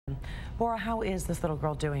Bora, how is this little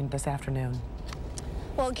girl doing this afternoon?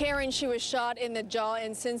 Well, Karen, she was shot in the jaw,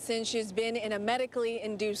 and since then she's been in a medically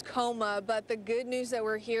induced coma. But the good news that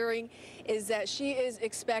we're hearing is that she is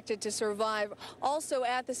expected to survive. Also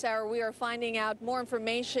at this hour, we are finding out more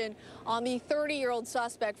information on the 30-year-old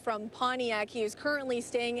suspect from Pontiac. He is currently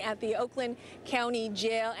staying at the Oakland County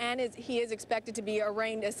Jail, and he is expected to be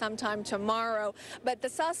arraigned sometime tomorrow. But the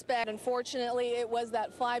suspect, unfortunately, it was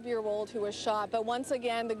that 5-year-old who was shot. But once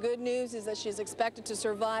again, the good news is that she's expected to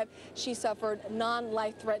survive. She suffered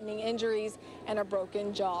non-life-threatening injuries and a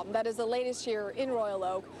broken jaw. That is the latest here in Royal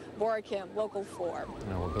Oak. Bora Kim, Local 4.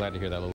 No, we're glad to hear that.